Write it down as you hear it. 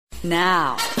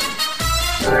now.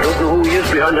 I don't know who he is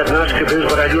behind that mask of his,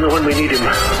 but I do know when we need him.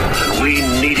 And we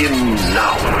need him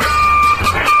now.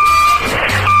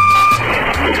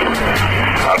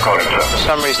 I'll call him, sir. For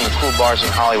some reason, the cool bars in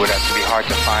Hollywood have to be hard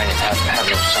to find and have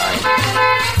no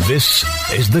sign. This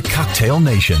is the Cocktail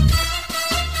Nation.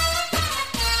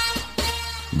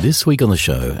 This week on the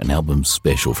show, an album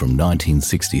special from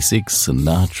 1966,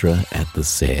 Sinatra at the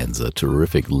Sands, a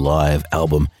terrific live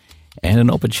album and an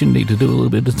opportunity to do a little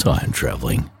bit of time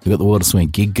travelling. We've got the World of Swing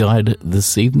Gig Guide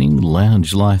this evening,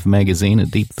 Lounge Life magazine, a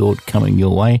deep thought coming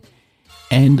your way.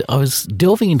 And I was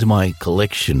delving into my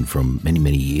collection from many,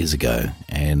 many years ago,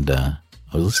 and I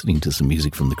was listening to some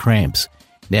music from the Cramps.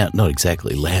 Now, not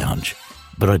exactly lounge,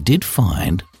 but I did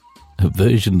find a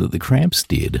version that the Cramps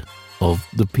did of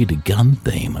the Peter Gunn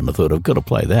theme, and I thought I've got to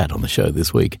play that on the show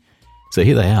this week. So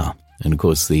here they are, and of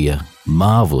course the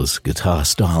marvellous guitar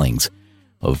stylings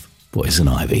of Poison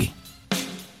Ivy.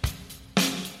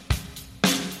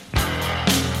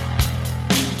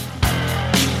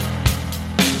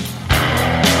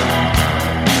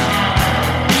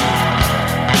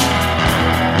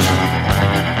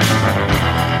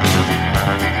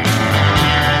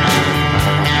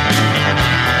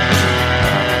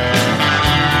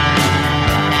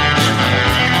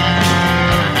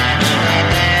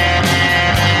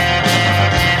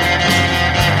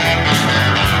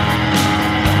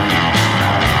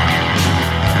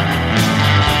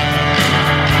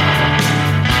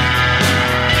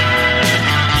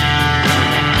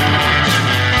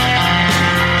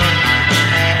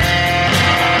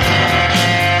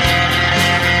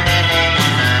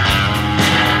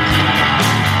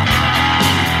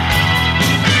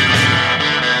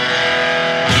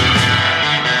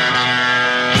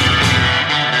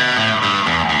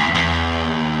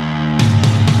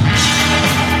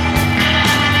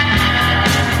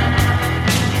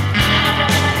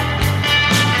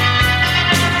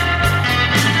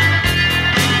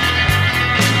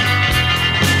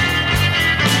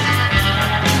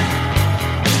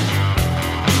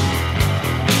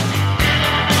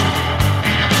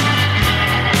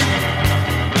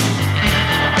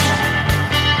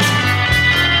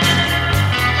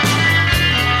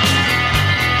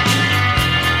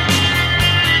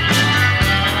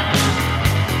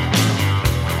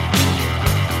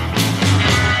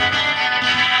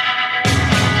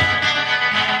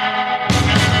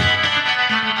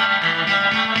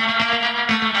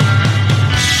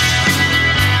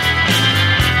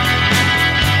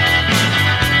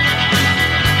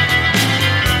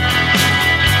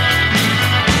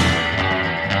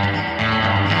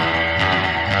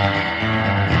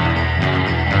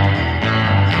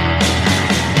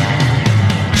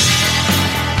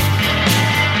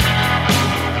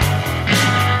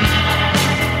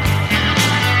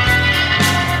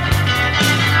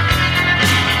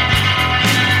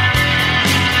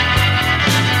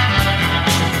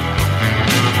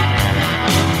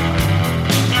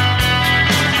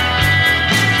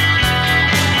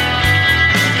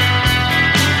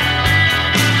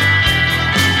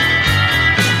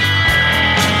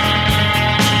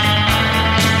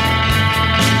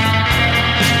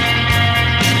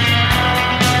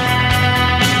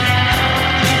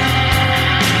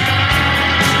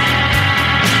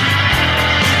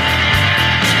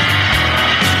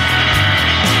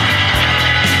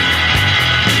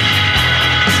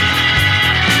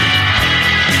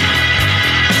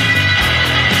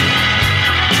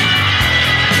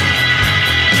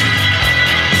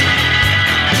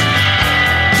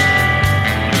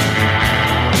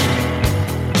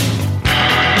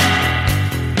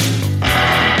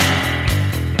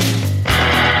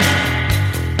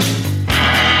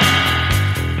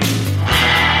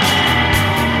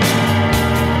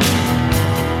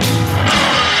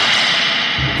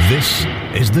 This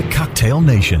is the Cocktail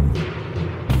Nation.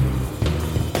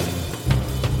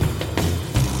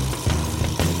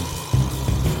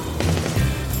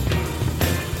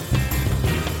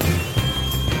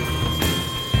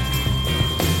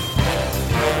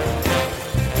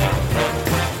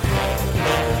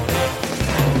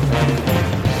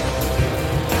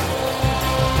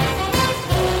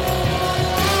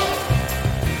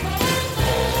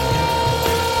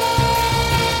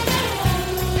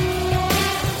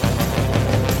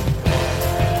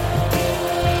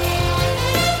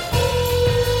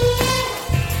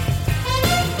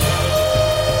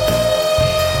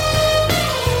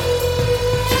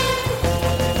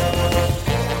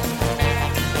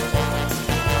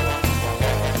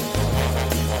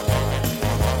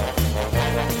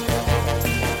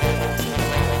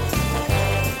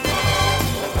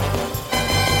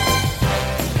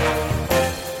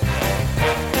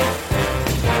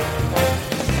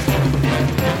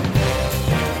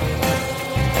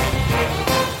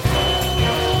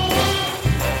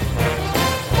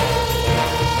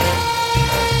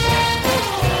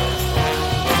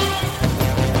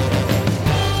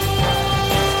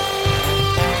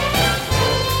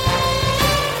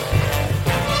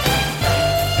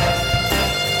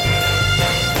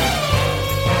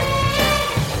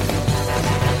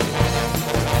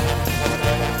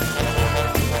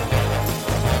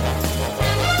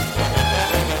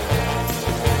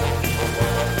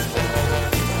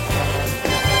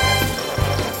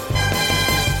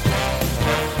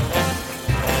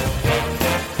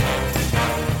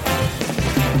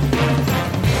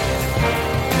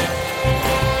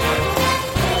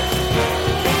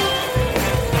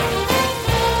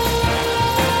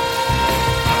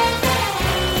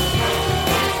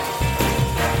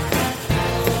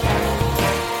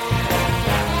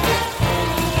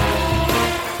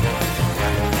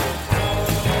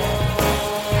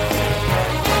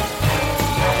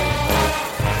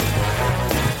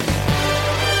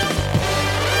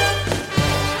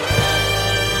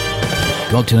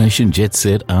 Cocktail Nation, Jet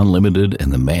Set, Unlimited,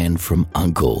 and the man from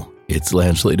U.N.C.L.E. It's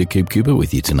Lounge Leader Coop Cooper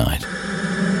with you tonight.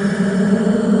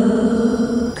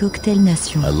 Cocktail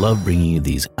Nation. I love bringing you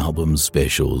these album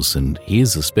specials, and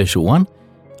here's a special one,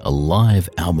 a live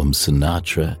album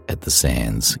Sinatra at the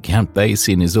Sands. Count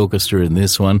Basie and his orchestra in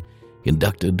this one,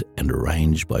 conducted and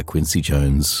arranged by Quincy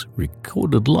Jones,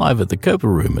 recorded live at the Copa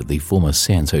Room at the former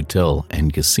Sands Hotel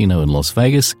and Casino in Las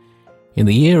Vegas. In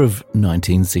the year of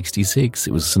 1966,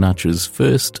 it was Sinatra's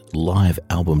first live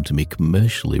album to be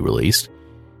commercially released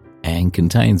and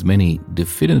contains many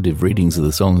definitive readings of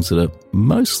the songs that are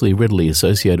mostly readily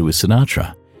associated with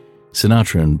Sinatra.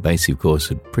 Sinatra and Basie, of course,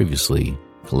 had previously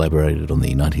collaborated on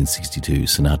the 1962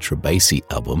 Sinatra-Basie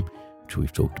album, which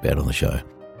we've talked about on the show,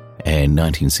 and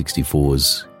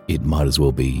 1964's It Might As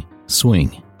Well Be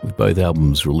Swing, with both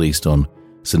albums released on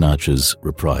Sinatra's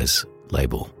Reprise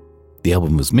label. The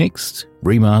album was mixed,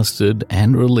 remastered,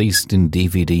 and released in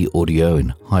DVD audio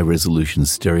and high-resolution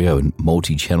stereo and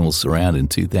multi-channel surround in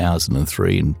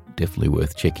 2003, and definitely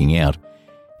worth checking out.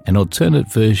 An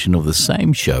alternate version of the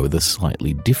same show with a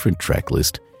slightly different track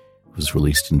list was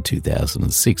released in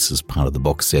 2006 as part of the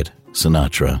box set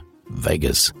Sinatra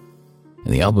Vegas.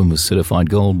 And the album was certified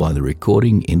gold by the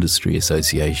Recording Industry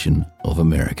Association of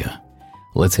America.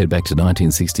 Well, let's head back to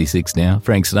 1966 now.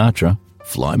 Frank Sinatra,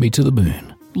 Fly Me to the Moon.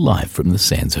 Live from the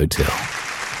Sands Hotel.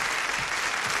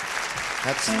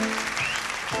 That's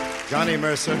Johnny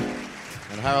Mercer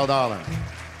and Harold Arlen.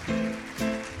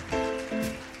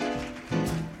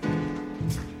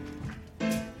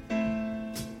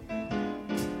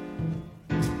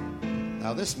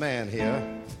 Now this man here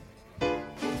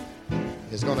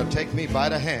is going to take me by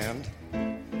the hand,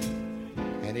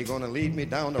 and he's going to lead me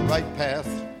down the right path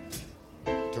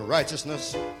to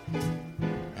righteousness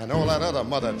and all that other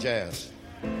mother jazz.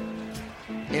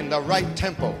 In the right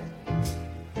tempo.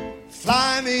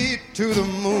 Fly me to the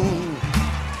moon.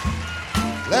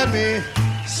 Let me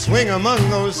swing among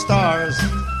those stars.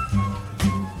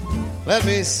 Let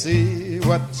me see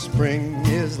what spring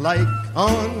is like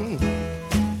on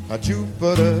a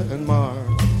Jupiter and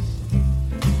Mars.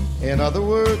 In other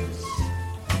words,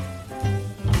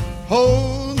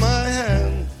 hold my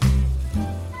hand.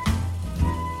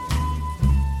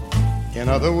 In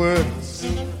other words,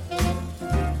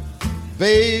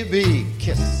 baby,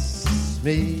 kiss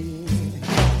me.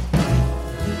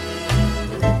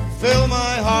 Fill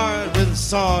my heart with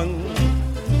song.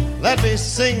 Let me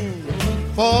sing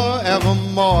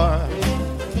forevermore.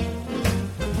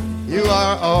 You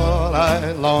are all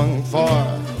I long for,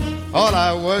 all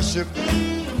I worship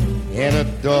and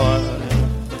adore.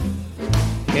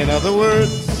 In other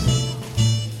words,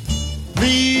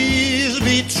 please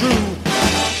be true.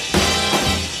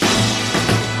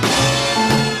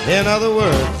 In other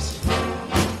words,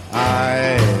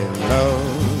 I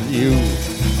love you.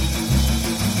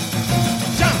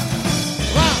 Jump,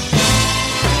 rock.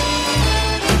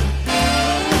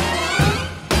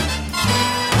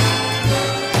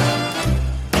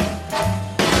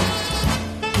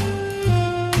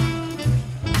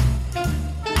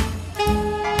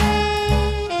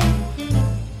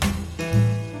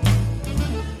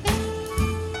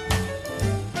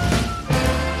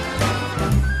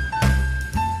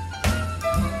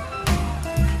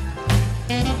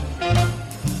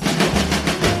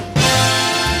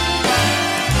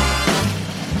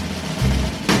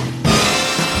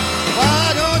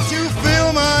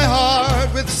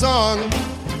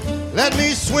 Let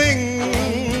me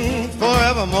swing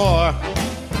forevermore,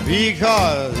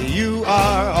 because you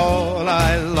are all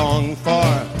I long for,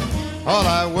 all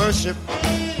I worship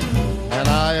and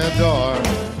I adore.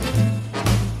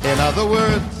 In other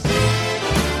words,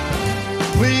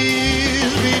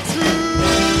 please be true.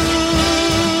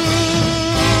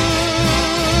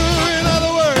 In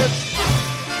other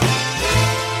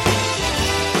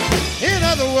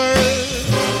words,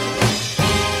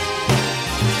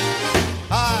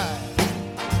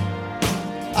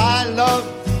 I love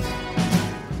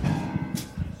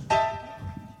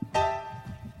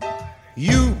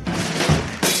you.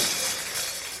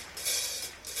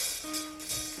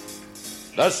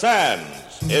 The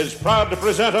Sands is proud to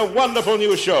present a wonderful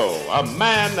new show, A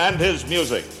Man and His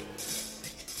Music.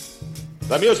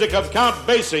 The music of Count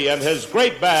Basie and his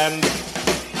great band,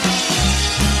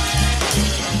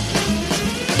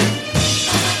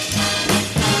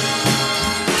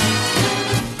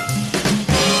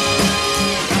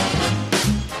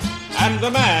 and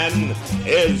the man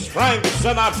is Frank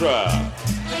Sinatra.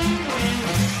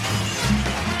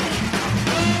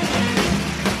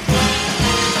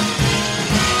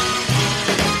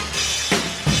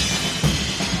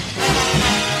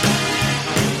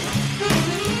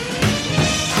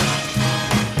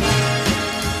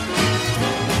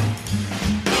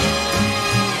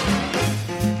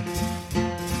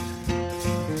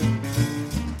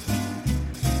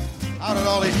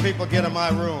 all these people get in my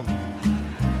room.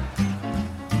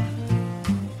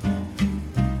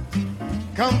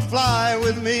 Come fly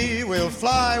with me, we'll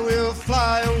fly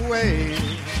away.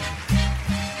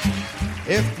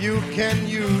 If you can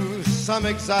use some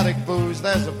exotic booze,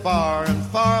 there's a bar in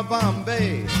far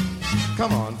Bombay.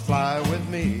 Come on, fly with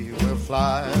me, we'll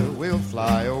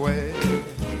fly away.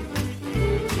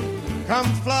 Come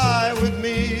fly with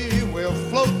me, we'll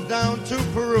float down to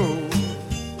Peru.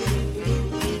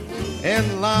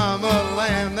 In Llama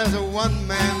Land, there's a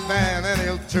one-man band, and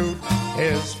he'll toot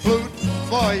his flute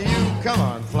for you. Come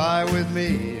on, fly with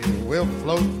me, we'll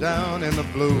float down in the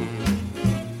blue.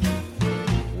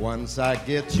 Once I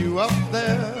get you up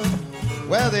there,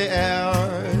 where the air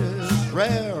is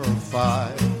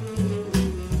rarefied,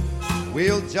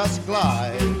 we'll just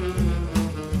glide,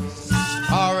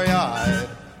 starry-eyed.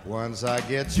 Once I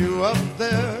get you up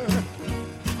there,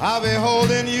 I'll be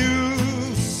holding you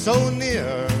so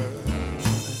near.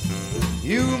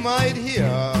 You might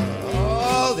hear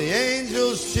all the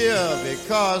angels cheer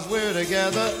because we're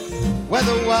together.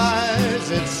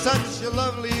 Weather-wise, it's such a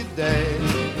lovely day.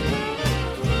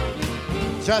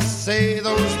 Just say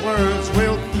those words,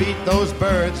 we'll beat those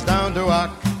birds down to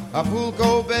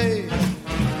Acapulco Bay.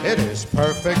 It is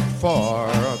perfect for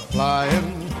a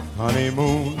flying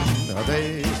honeymoon,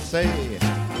 they say.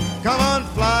 Come on,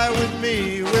 fly with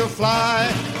me, we'll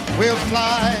fly, we'll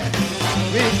fly,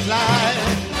 we'll fly.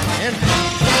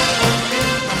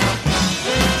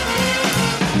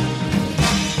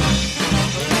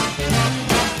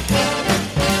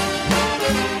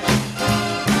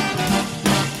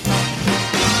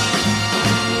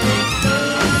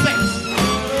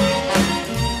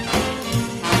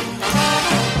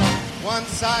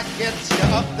 Once I get you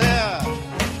up there,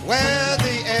 where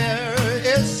the air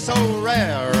is so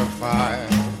rarefied,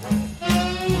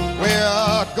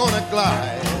 we're gonna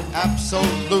glide,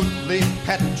 absolutely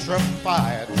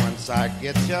petrified. Once I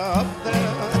get you up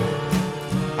there,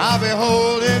 I'll be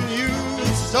holding you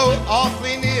so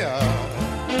awfully near.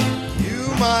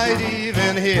 You might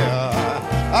even hear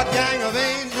a gang of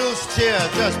angels cheer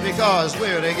just because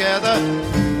we're together.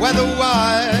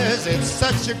 Weather-wise, it's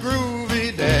such a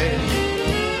groovy day.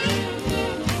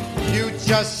 You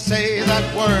just say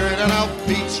that word and I'll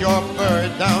beat your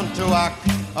bird down to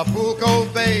Acapulco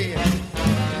Bay.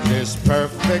 It's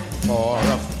perfect for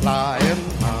a flying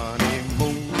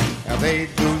honeymoon, they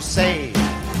do say.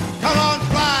 Come on,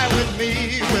 fly with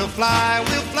me, we'll fly,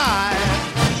 we'll fly.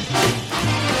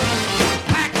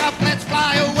 Pack up, let's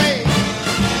fly away.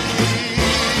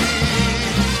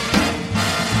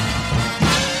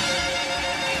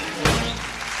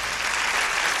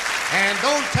 And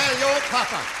don't tell your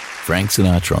papa. Frank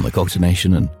Sinatra on the Cocktail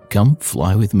Nation and Come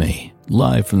Fly With Me,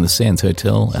 live from the Sands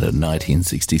Hotel at a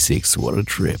 1966. What a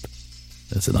trip.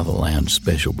 That's another lounge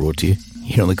special brought to you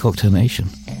here on the Cocktail Nation.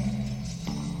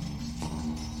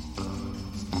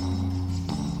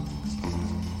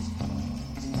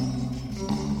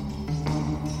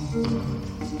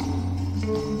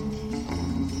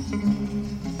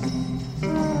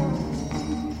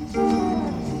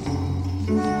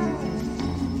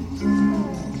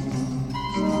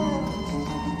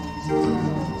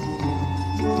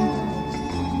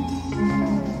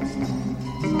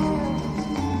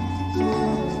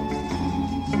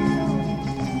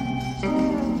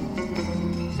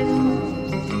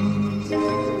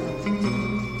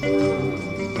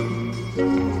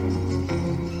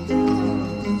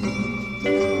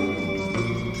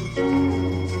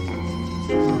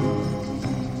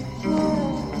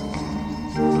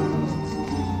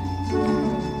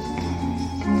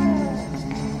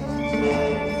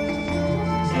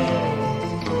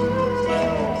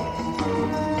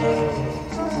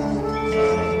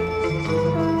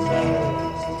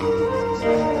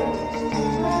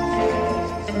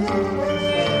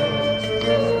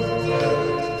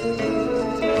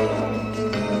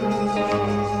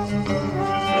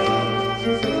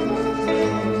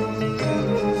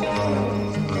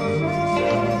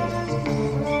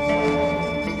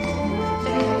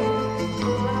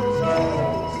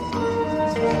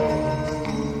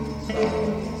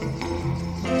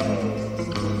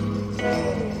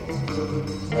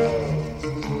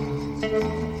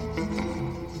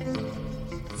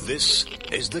 This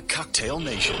is the Cocktail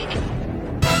Nation.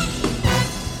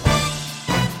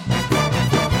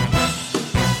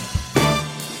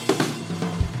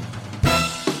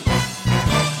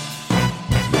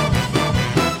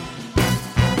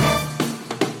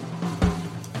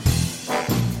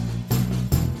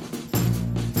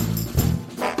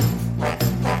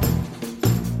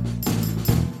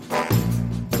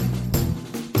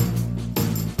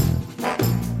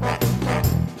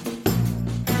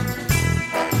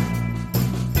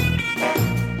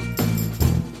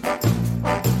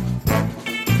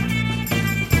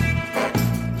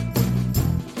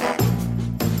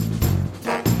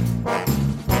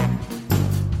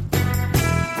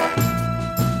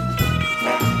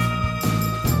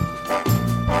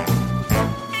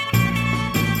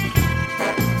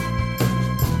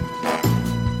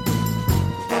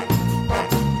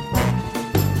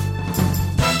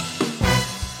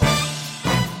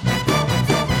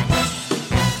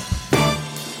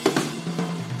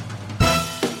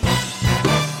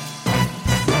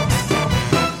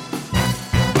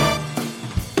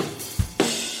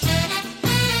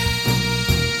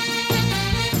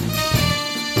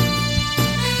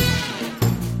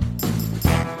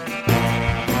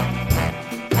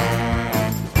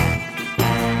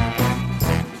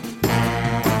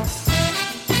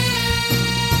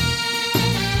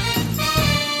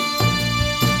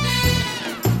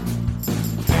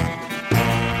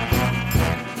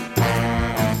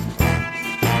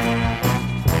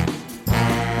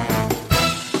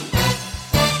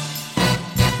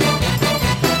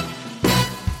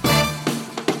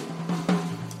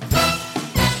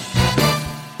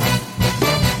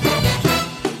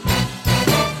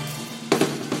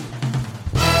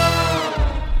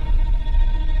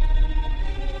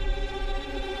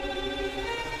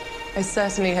 I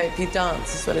certainly hope you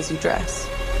dance as well as you dress.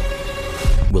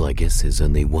 Well, I guess there's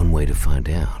only one way to find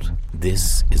out.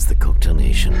 This is the Cocktail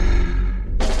Nation.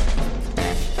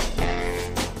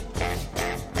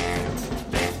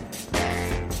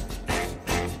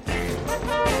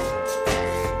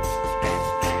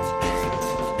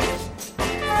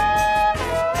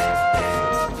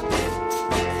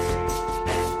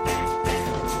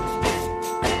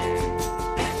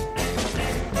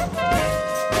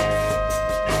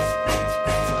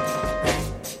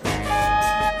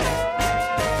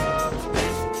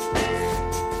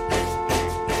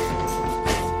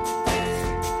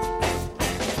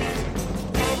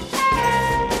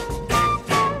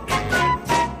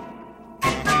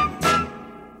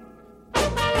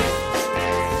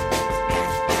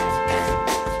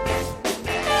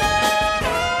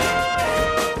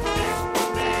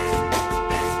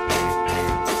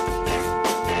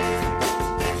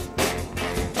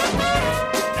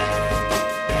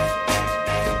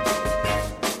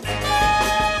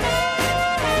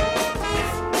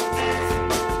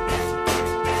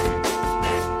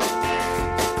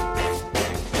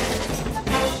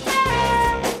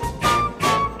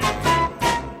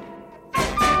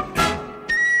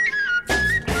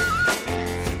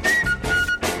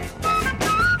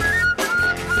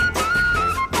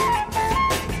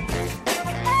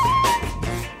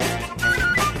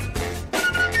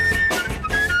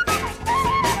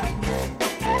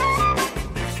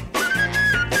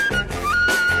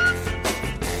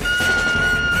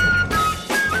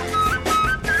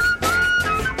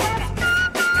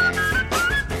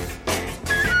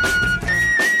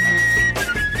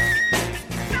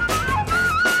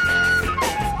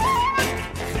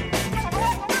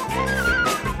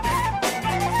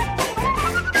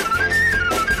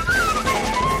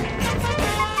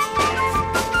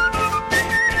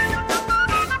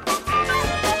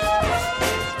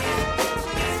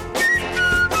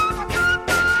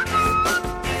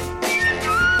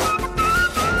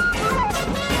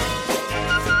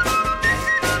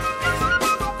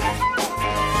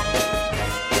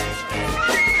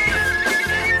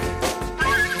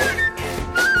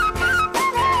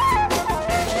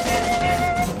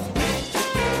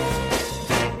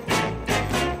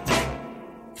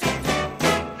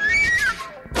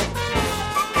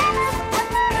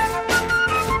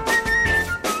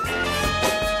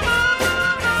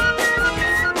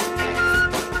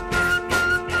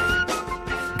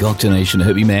 Cocktail Nation,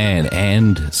 Herbie Mann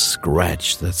and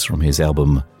Scratch. That's from his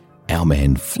album Our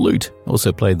Man Flute.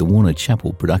 Also played the Warner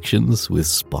Chappell Productions with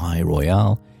Spy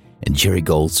Royale. And Jerry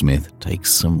Goldsmith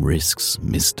takes some risks,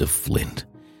 Mr. Flint.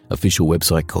 Official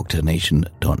website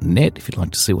cocktailnation.net if you'd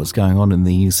like to see what's going on in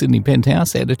the Sydney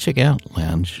penthouse, and to check out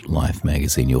Lounge Life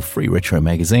magazine, your free retro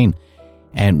magazine.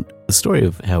 And the story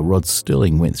of how Rod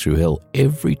Sterling went through hell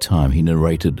every time he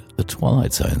narrated The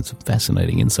Twilight Zone. Some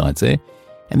fascinating insights there.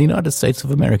 And the United States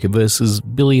of America versus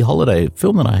Billie Holiday, a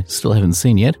film that I still haven't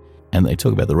seen yet. And they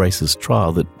talk about the racist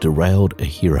trial that derailed a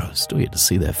hero. Still yet to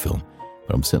see that film,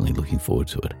 but I'm certainly looking forward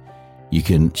to it. You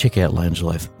can check out Lounge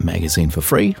Life magazine for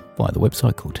free via the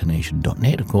website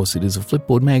cocktailnation.net. Of course, it is a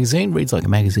flipboard magazine, reads like a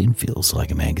magazine, feels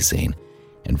like a magazine,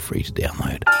 and free to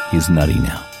download. Here's Nutty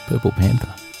now, Purple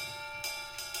Panther.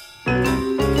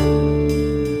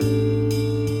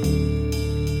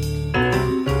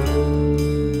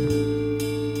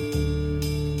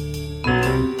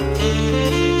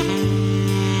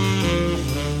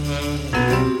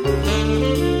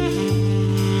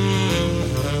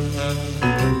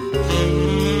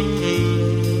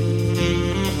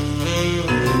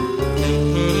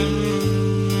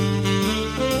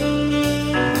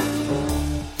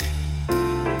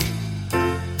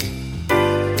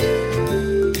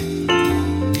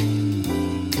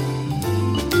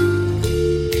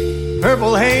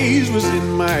 Purple haze was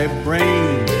in my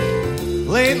brain.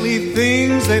 Lately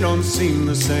things, they don't seem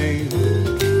the same.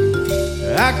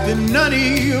 Acting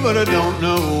nutty, but I don't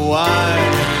know why.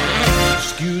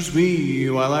 Excuse me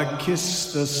while I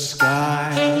kiss the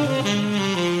sky.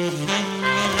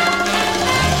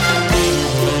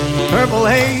 Purple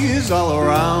haze all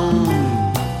around.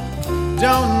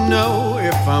 Don't know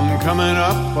if I'm coming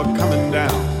up or coming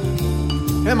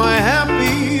down. Am I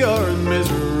happy or in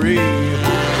misery?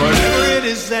 Whatever it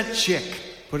is, that chick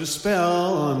put a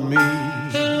spell on me.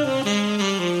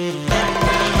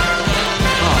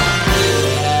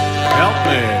 Help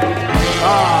me.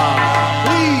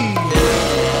 Please.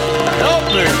 Help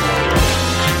me.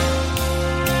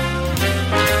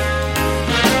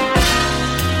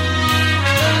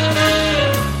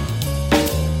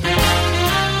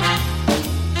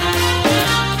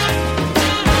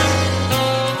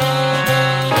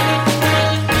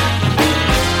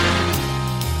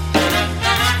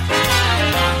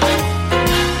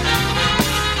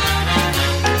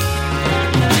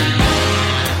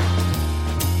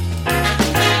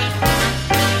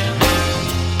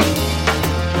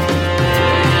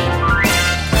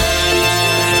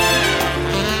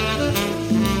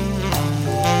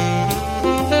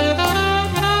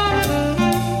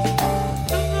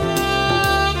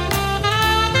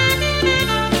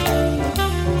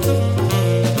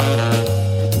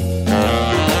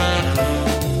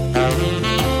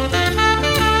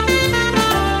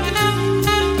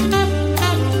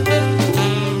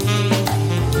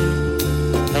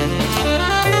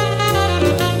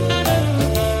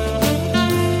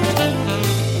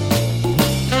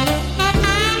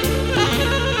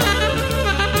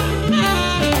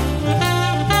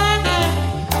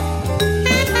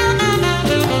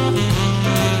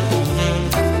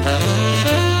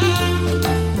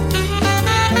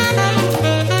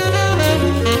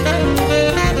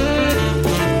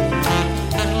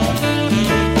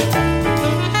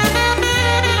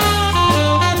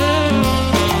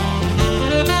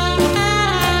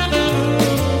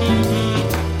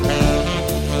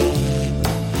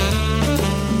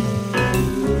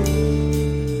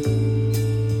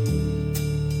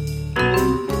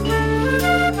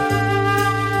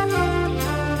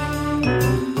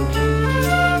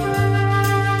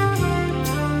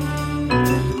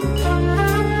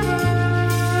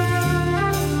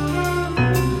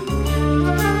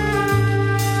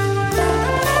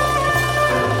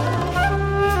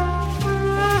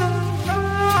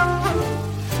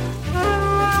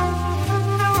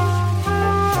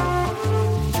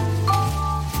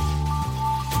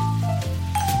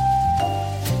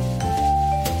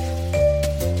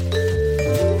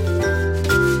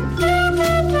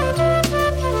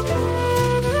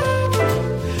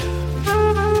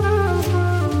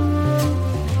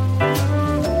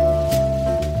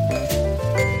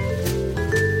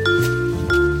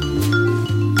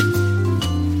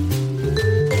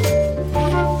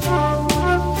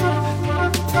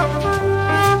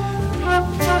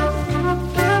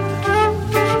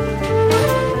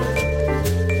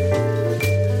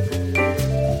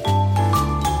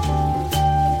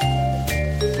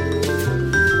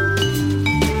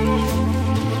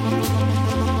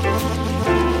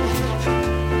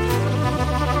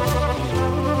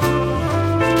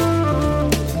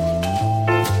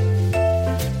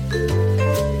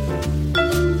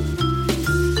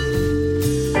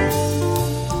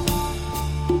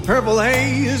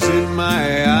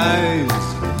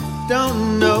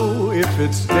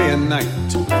 it's day and night.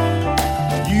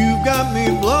 You've got me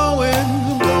blowing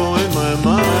my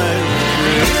mind.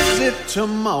 Is it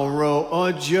tomorrow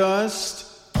or just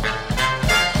the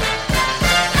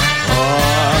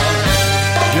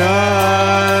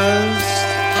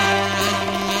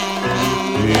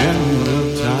end of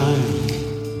time?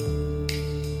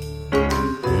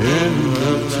 End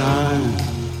of time.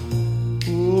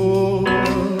 Oh,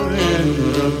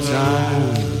 end of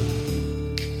time.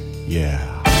 Yeah.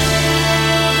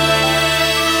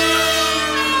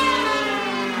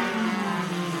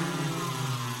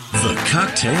 The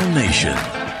Cocktail Nation.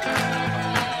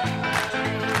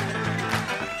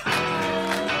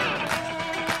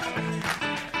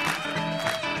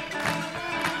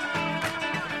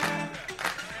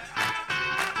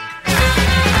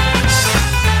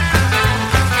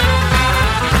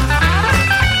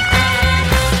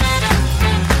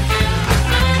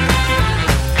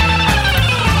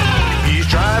 He's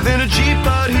driving a Jeep,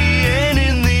 but he ain't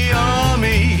in the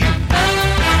army.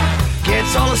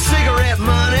 Gets all the cigarette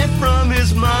money from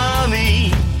his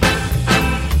mommy.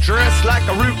 Dressed like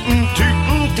a rootin'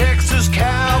 tootin' Texas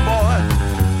cowboy,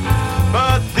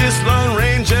 but this Lone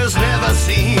Ranger's never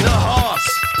seen a horse.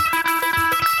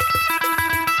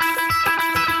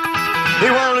 He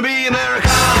wanna be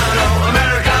Americano,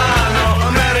 Americano,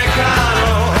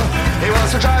 Americano. He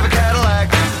wants to drive a Cadillac.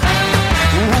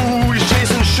 Ooh, he's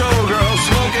chasing showgirls,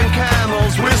 smoking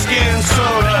Camels, whiskey and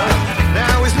soda.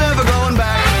 Now he's never going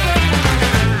back.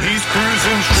 He's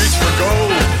cruising streets for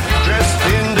gold, dressed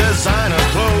in designer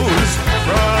clothes.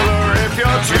 Brother, if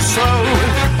you're too slow,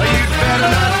 you'd better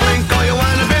not blink or you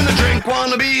wind up in the drink.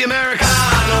 Wanna be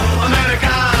Americano,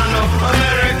 Americano,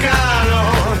 Americano.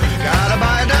 Gotta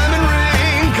buy a diamond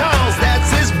ring, 'cause that's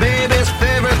his baby's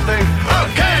favorite thing.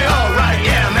 Okay, alright,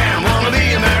 yeah man, wanna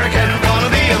be American, wanna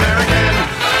be American.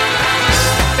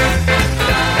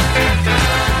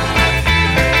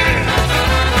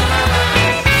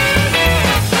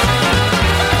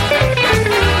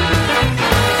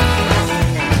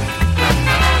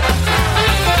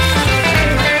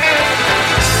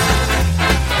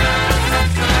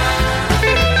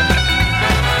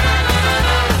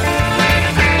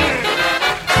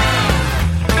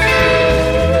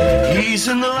 He's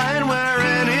in the line where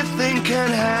anything can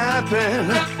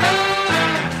happen.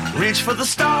 Reach for the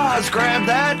stars, grab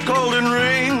that golden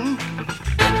ring.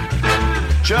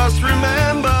 Just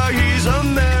remember he's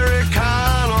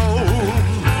Americano.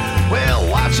 Well,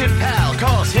 watch it, pal,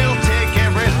 'cause he'll take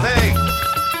everything.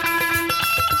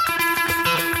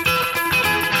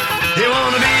 He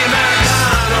wanna be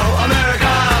Americano,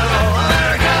 Americano,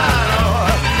 Americano.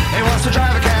 He wants to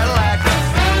drive a Cadillac.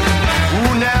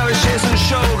 Ooh, now he's chasing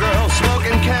showgirls,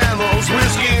 smoking Camels,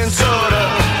 whiskey and soda.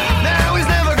 Now he's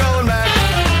never going back.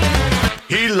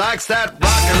 He likes that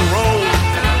rock and roll.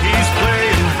 He's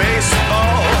playing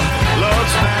baseball.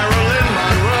 Loves Marilyn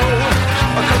Monroe,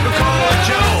 a Coca-Cola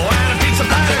Joe, and a pizza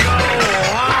patio.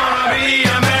 Wanna be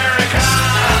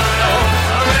Americano,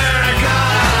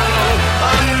 Americano,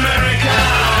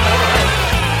 Americano.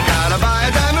 Gotta buy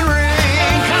a diamond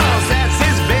ring, 'cause that's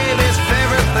his baby's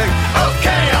favorite thing.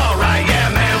 Okay, alright, yeah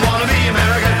man, wanna be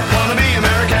American, wanna be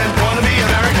American, wanna be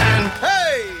American.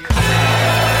 Hey!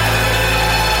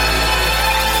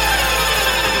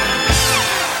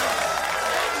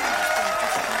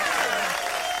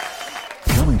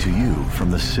 Coming to you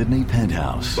from the Sydney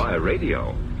Penthouse. Via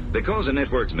radio. Because a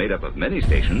network's made up of many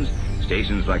stations,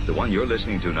 stations like the one you're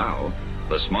listening to now,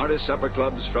 the smartest supper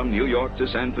clubs from New York to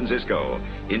San Francisco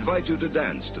invite you to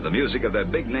dance to the music of their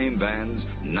big-name bands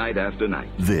night after night.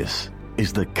 This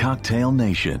is the Cocktail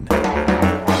Nation.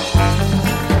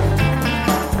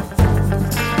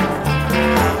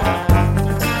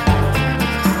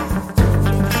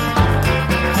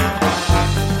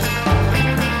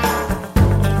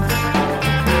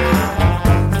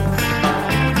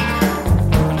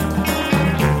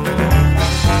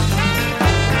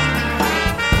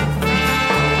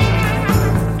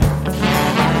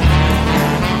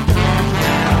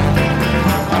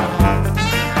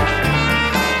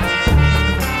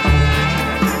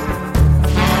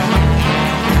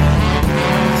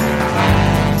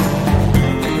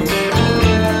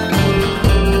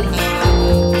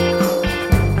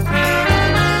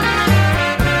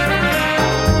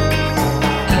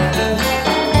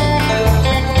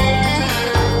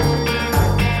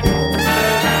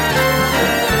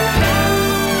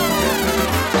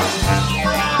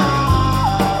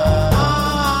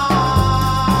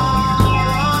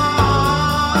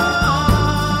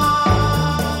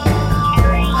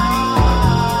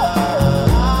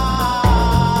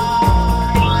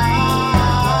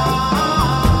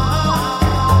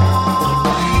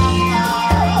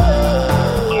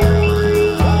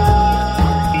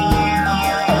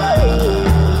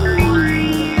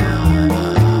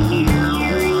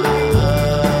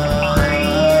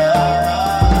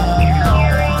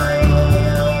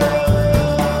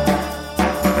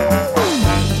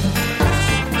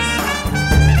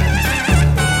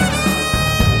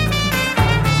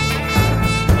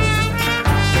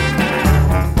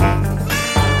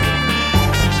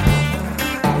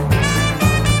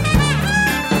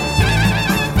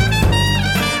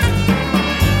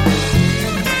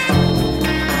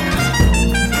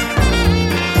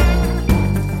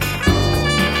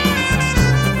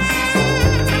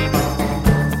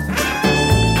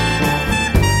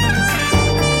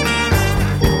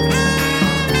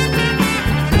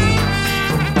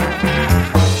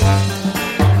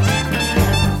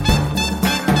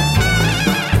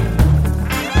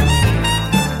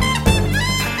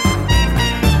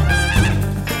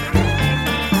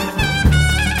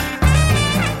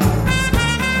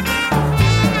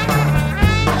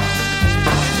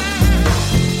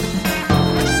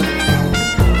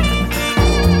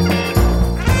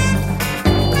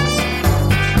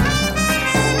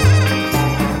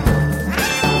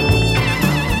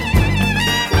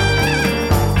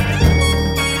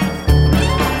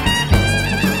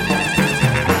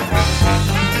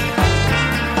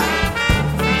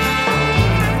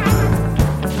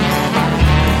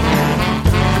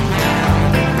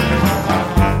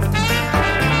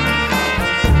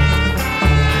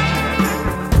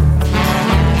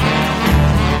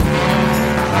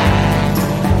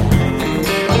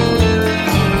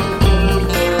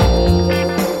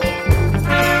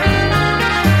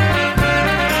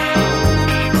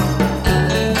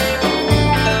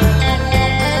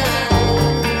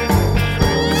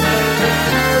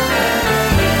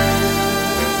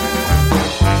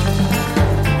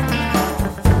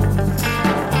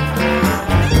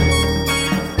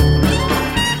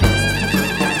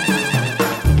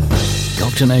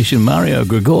 Cocktail Nation Mario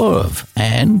Grigorov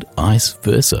and Vice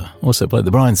Versa. Also played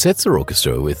the Brian Setzer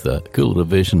Orchestra with a cool little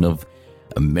version of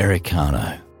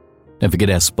Americano. Don't forget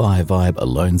our Spy Vibe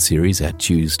Alone series at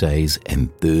Tuesdays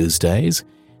and Thursdays.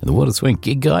 And the Water Swing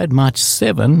Gig Guide, March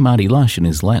 7, Marty Lush and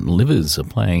his Latin Livers are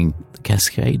playing the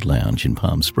Cascade Lounge in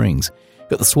Palm Springs.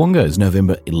 Got the Swangos,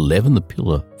 November 11, the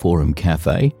Pillar Forum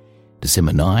Cafe.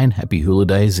 December 9, Happy Hula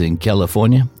Days in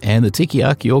California. And the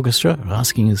Tiki-Aki Orchestra are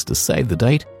asking us to save the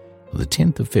date of the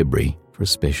 10th of February for a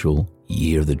special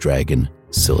Year of the Dragon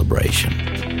celebration.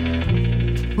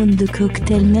 On the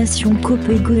Cocktail Nation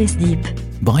Copégo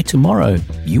Deep. By tomorrow,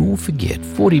 you will forget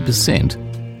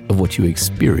 40% of what you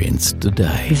experienced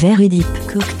today. Very deep.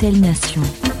 Cocktail Nation.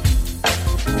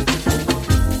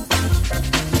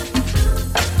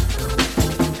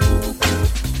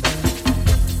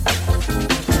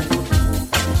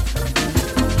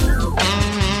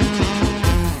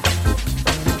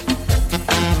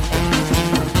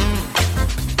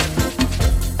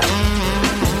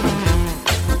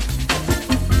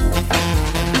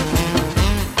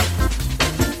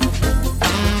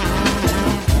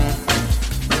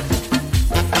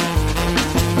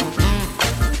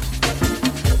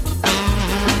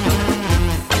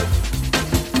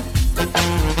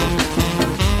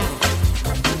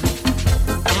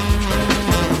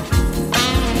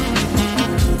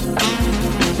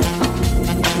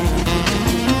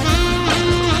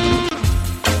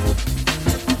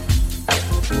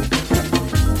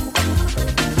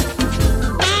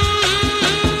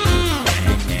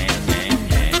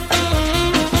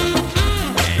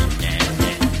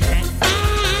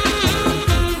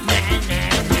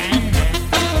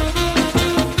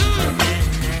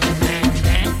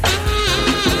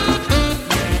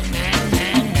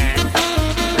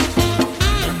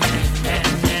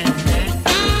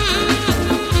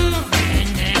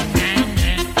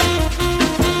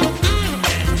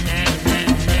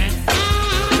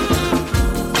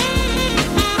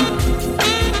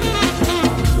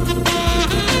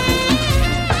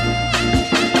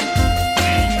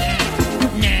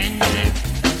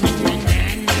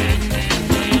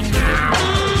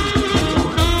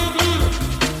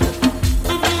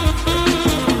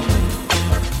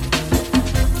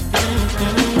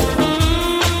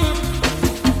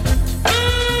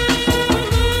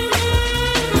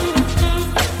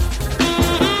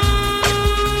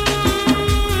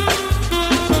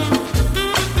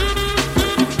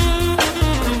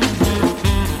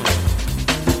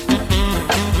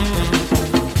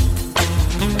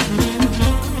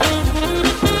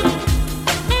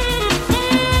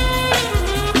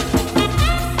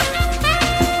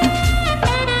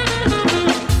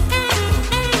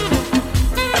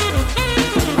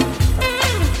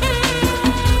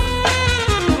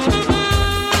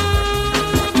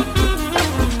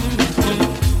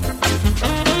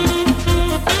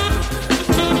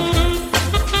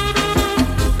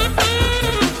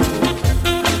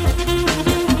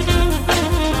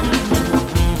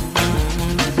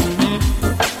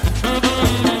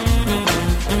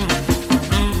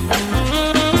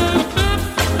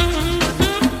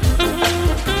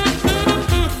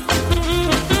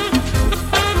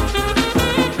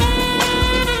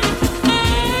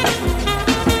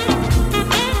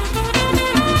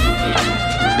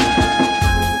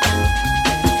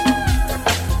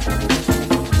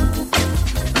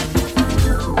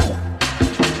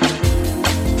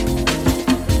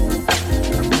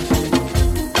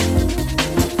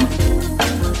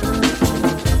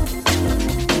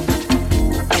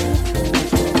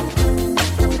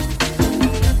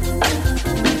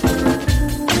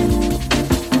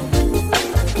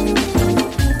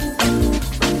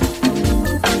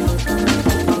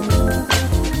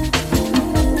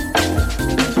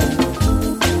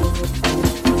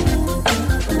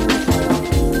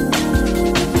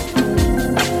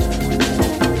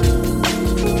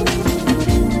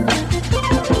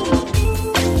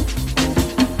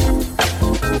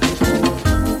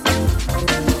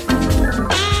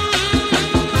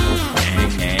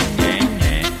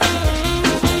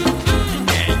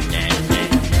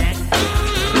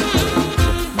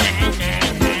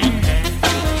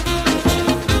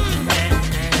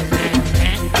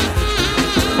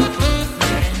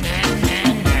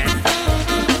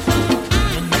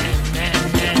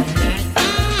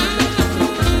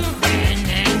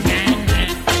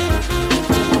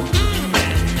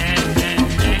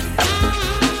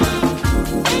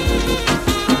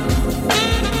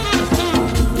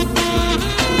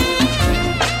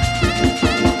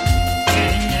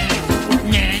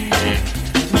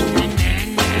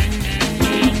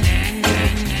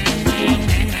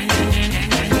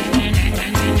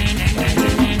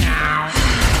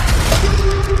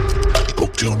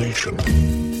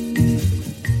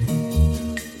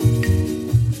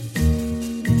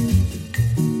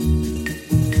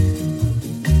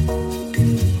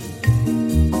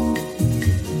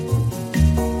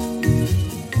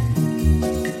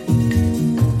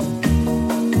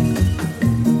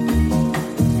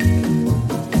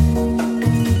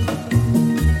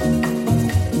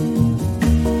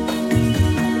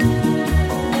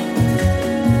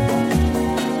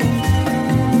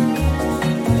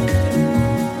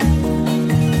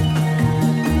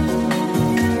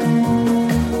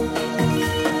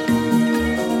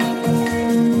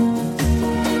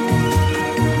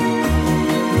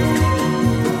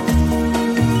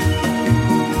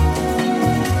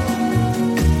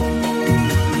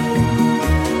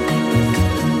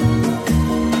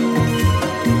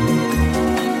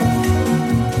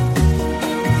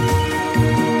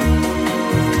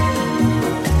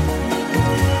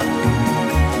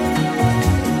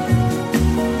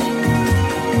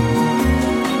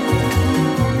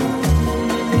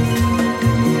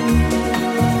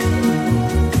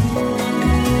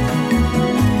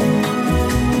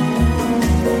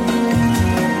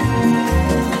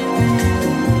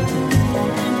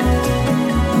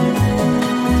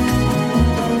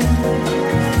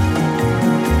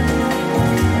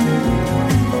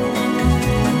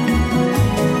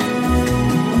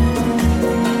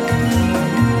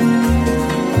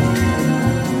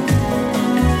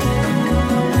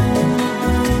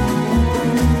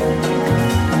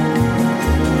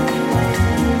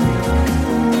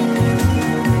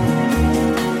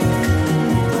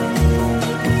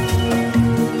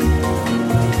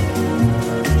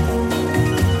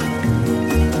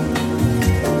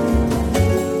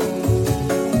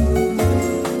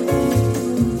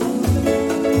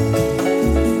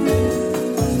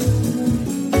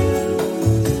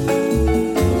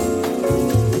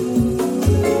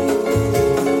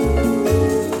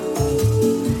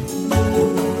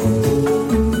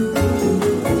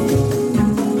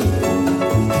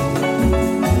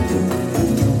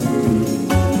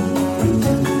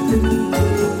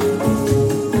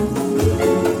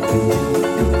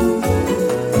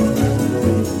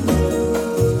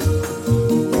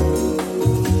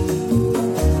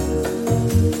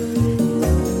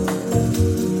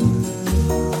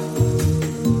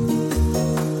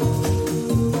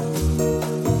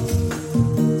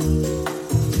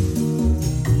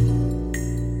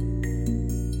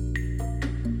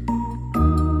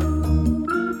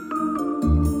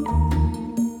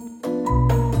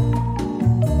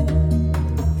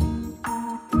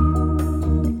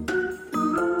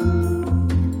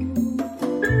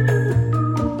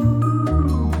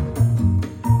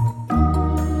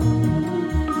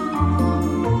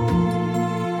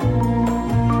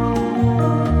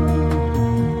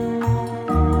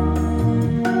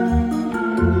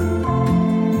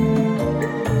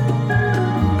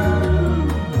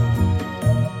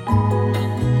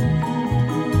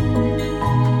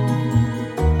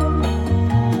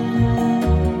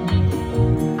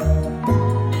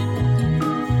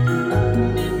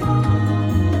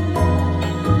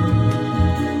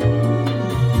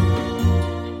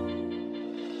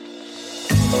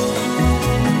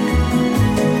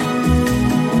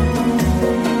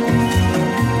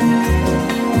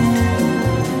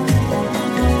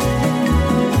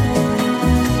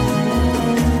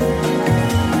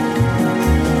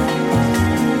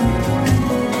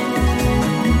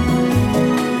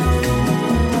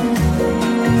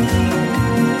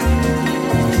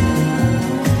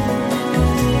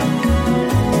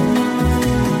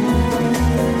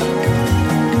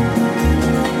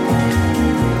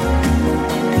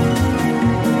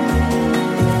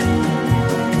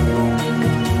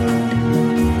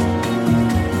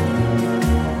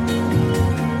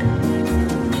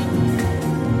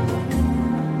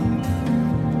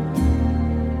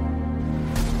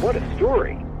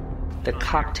 The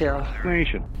Cocktail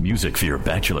Nation. Music for your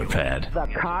bachelor pad. The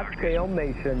Cocktail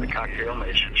Nation. The Cocktail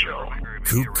Nation Show.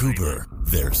 Coop Cooper,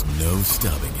 there's no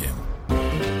stopping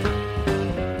him.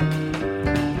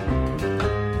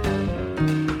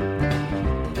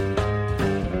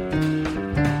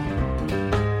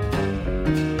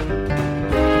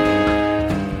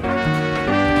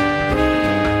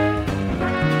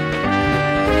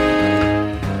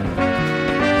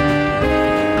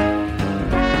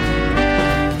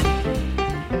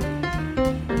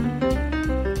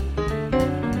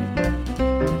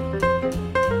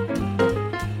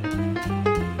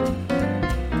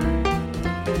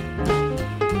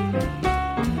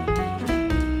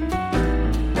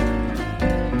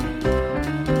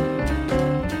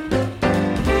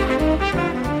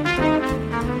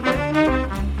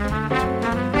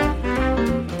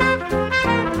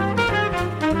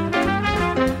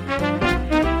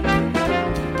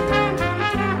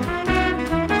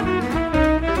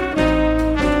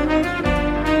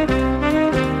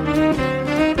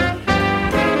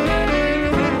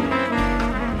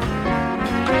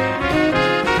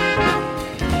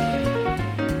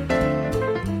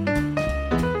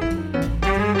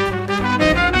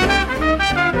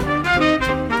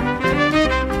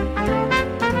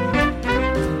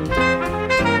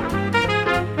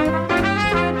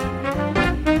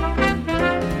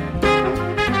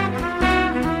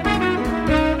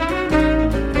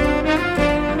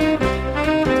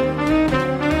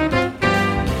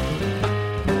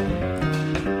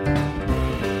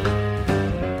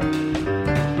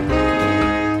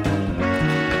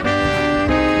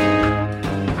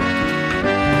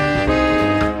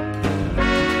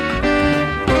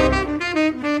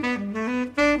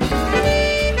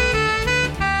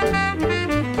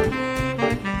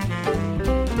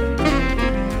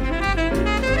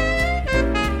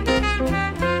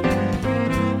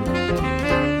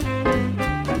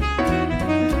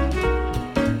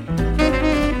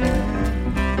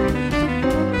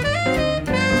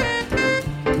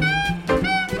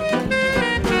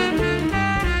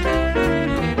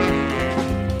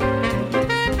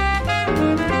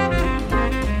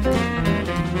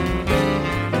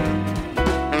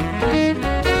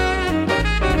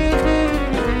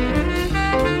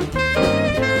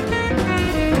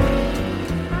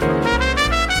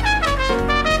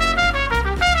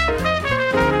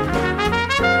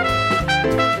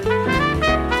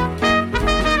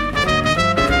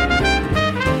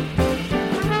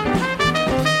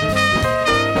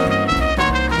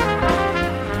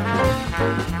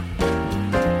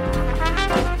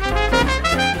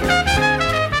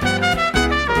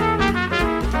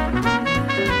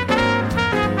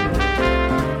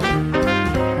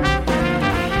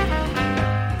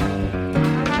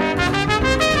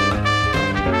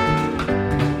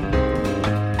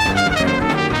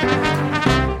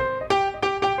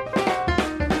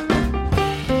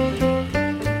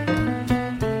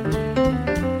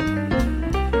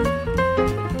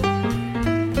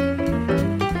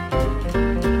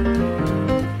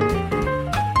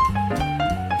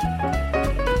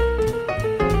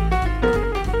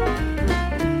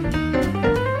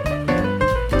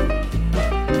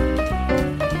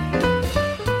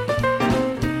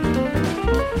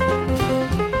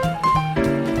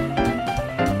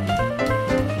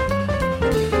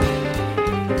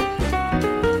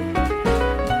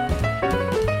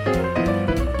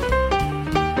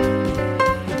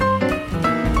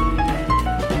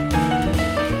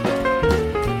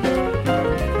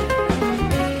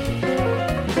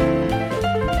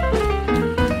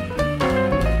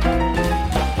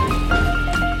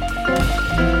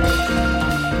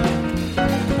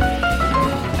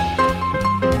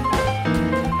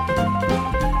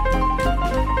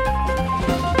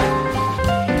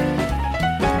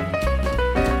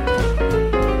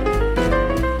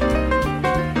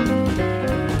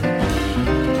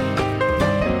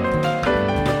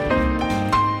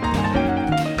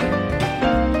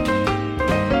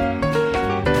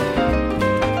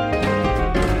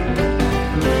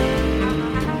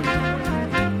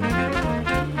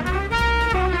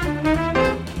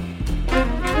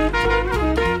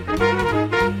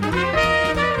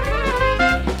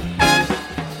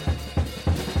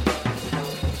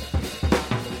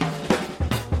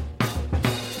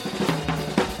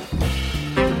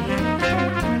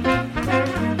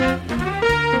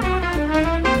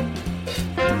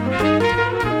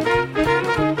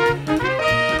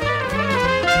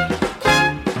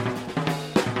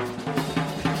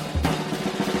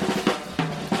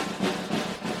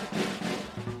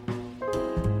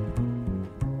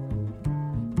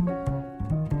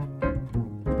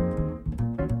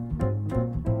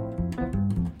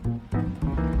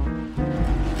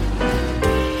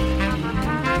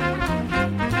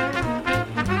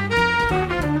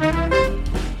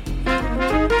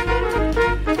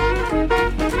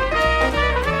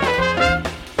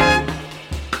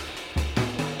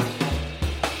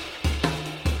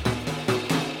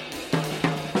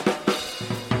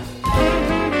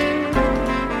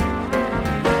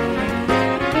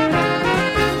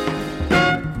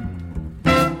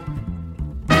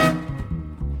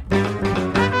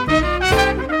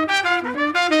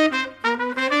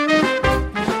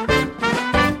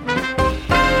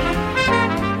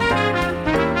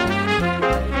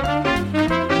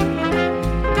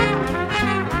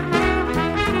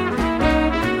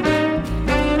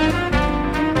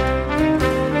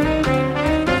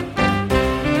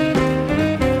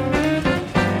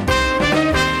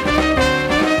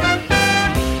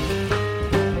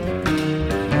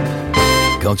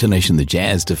 Cocktail Nation, the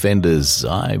Jazz Defenders,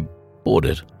 I Bought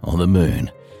It on the Moon.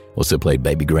 Also played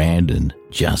Baby Grand and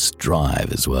Just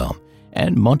Drive as well.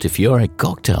 And Montefiore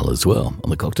Cocktail as well on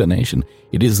the Cocktail Nation.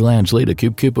 It is Lounge Leader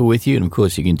Coop Cooper with you. And of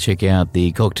course, you can check out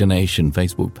the Cocktail Nation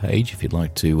Facebook page if you'd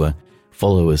like to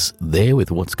follow us there with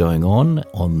what's going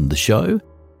on the show.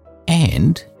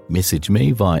 And message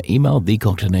me via email,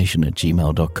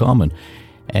 thecocktailnation@gmail.com.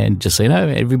 And just so you know,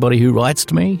 everybody who writes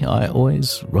to me, I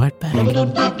always write back.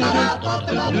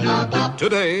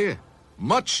 Today,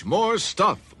 much more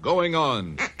stuff going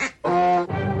on.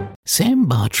 Sam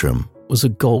Bartram was a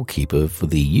goalkeeper for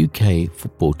the UK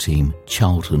football team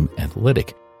Charlton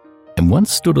Athletic and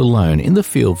once stood alone in the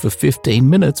field for 15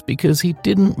 minutes because he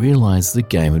didn't realise the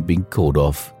game had been called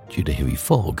off due to heavy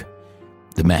fog.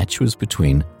 The match was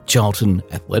between Charlton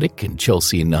Athletic and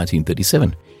Chelsea in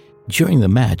 1937. During the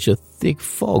match, a thick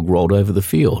fog rolled over the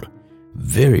field.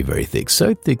 Very, very thick,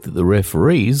 so thick that the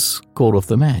referees called off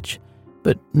the match.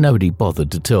 But nobody bothered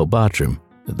to tell Bartram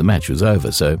that the match was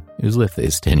over, so he was left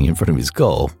there standing in front of his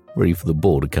goal, ready for the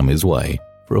ball to come his way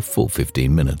for a full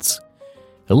 15 minutes.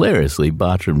 Hilariously,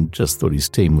 Bartram just thought his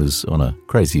team was on a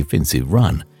crazy offensive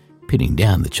run, pinning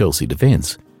down the Chelsea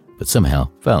defence, but somehow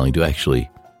failing to actually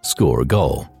score a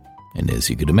goal. And as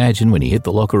you could imagine, when he hit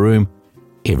the locker room,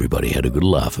 everybody had a good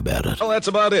laugh about it. Well, that's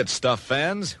about it, Stuff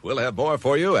fans. We'll have more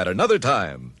for you at another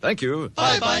time. Thank you.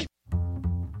 Bye-bye.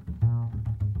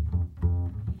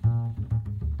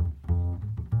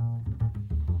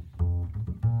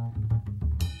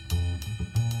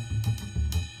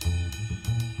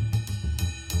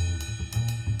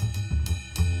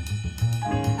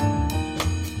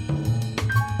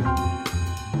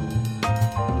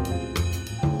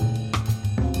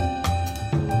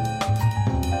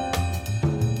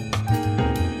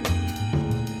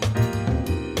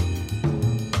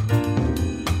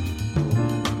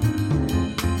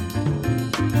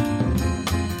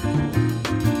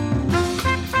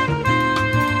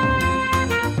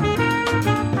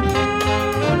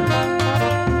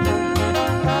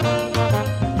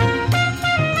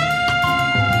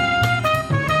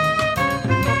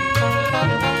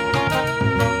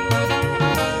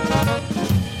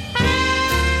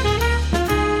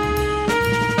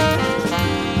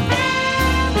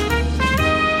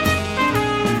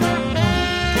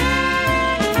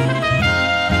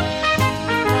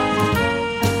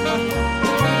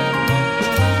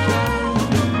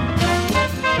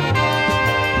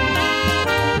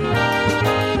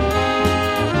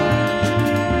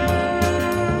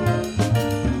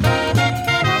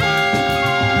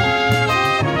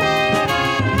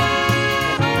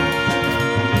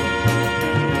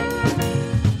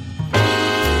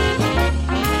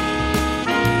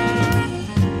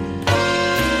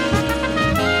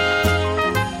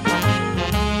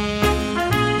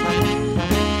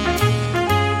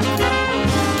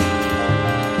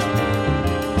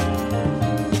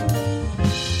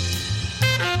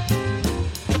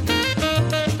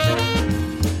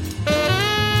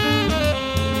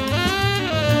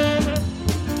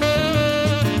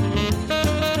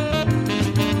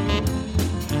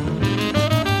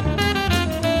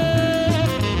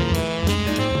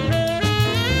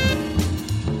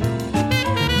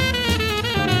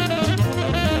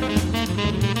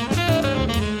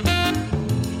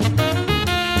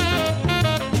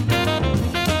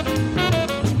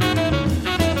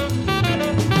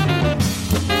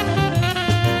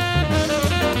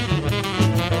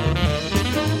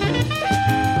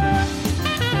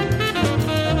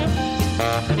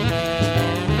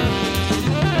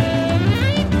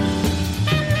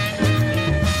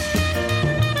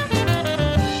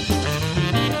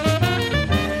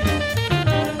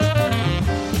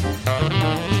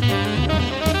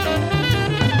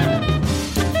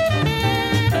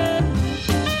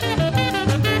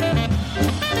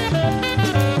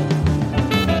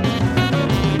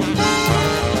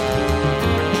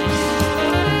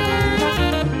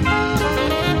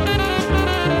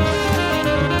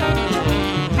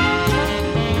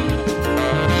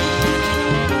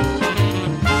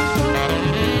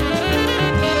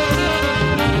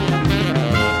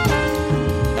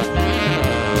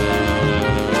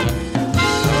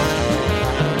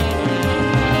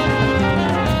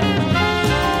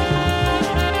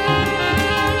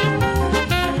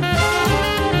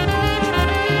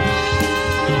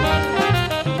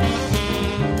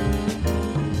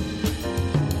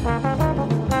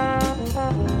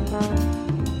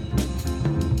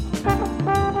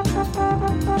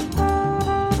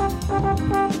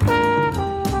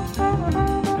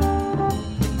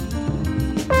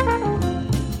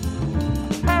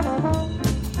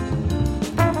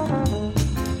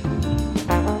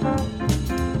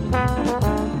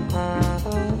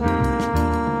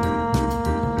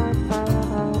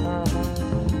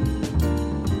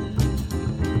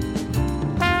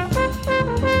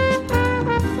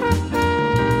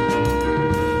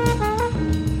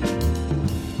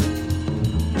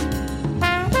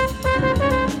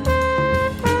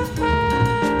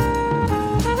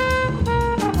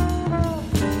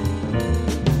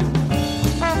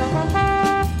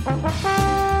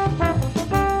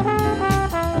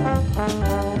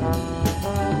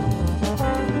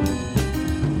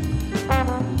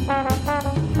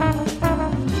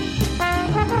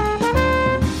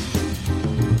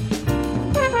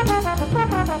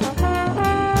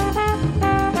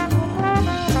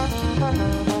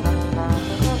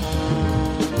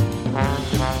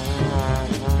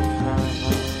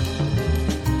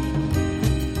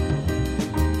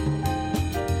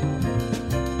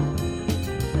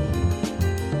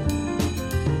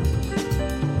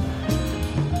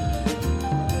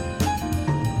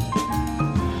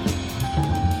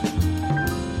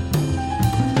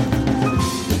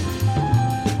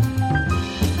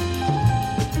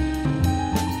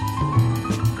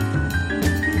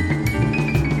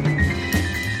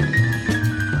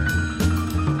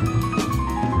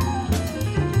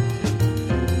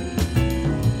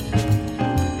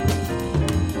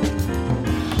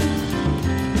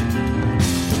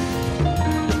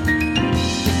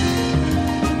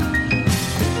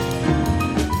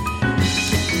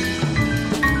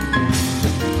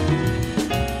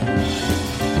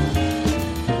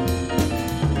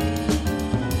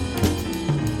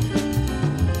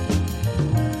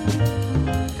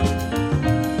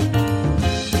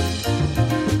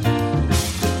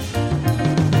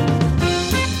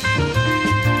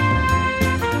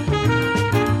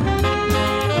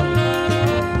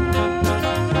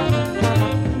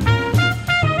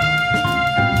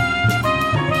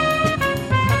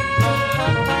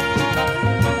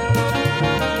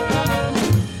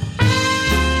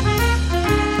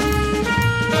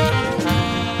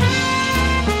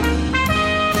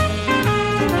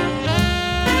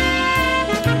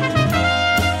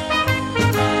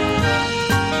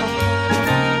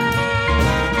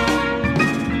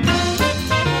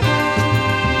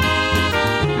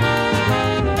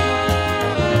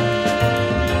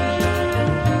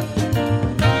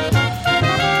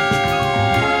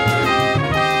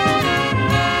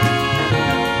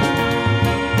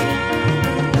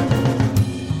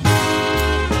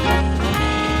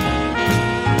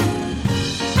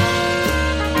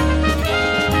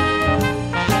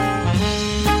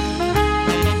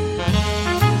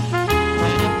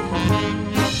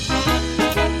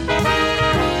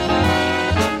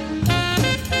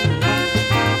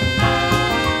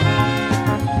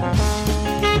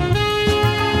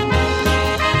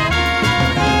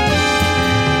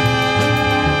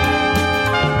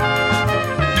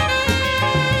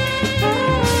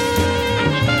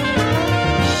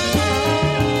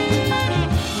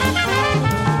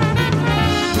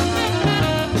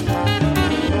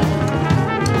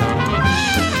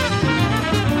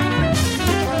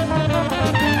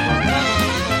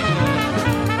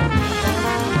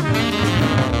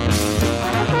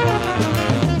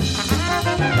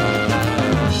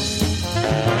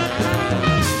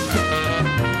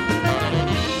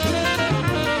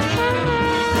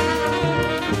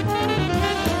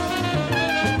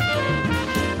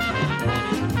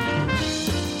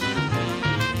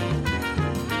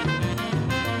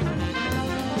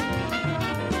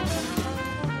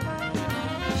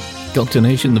 Cocktail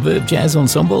Nation, the Verve Jazz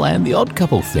Ensemble, and the Odd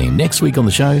Couple theme. Next week on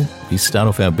the show, we start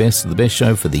off our best of the best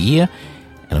show for the year,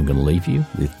 and I'm going to leave you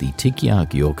with the Tiki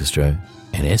Arki Orchestra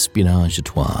and Espionage à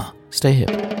Toi. Stay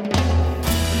hip.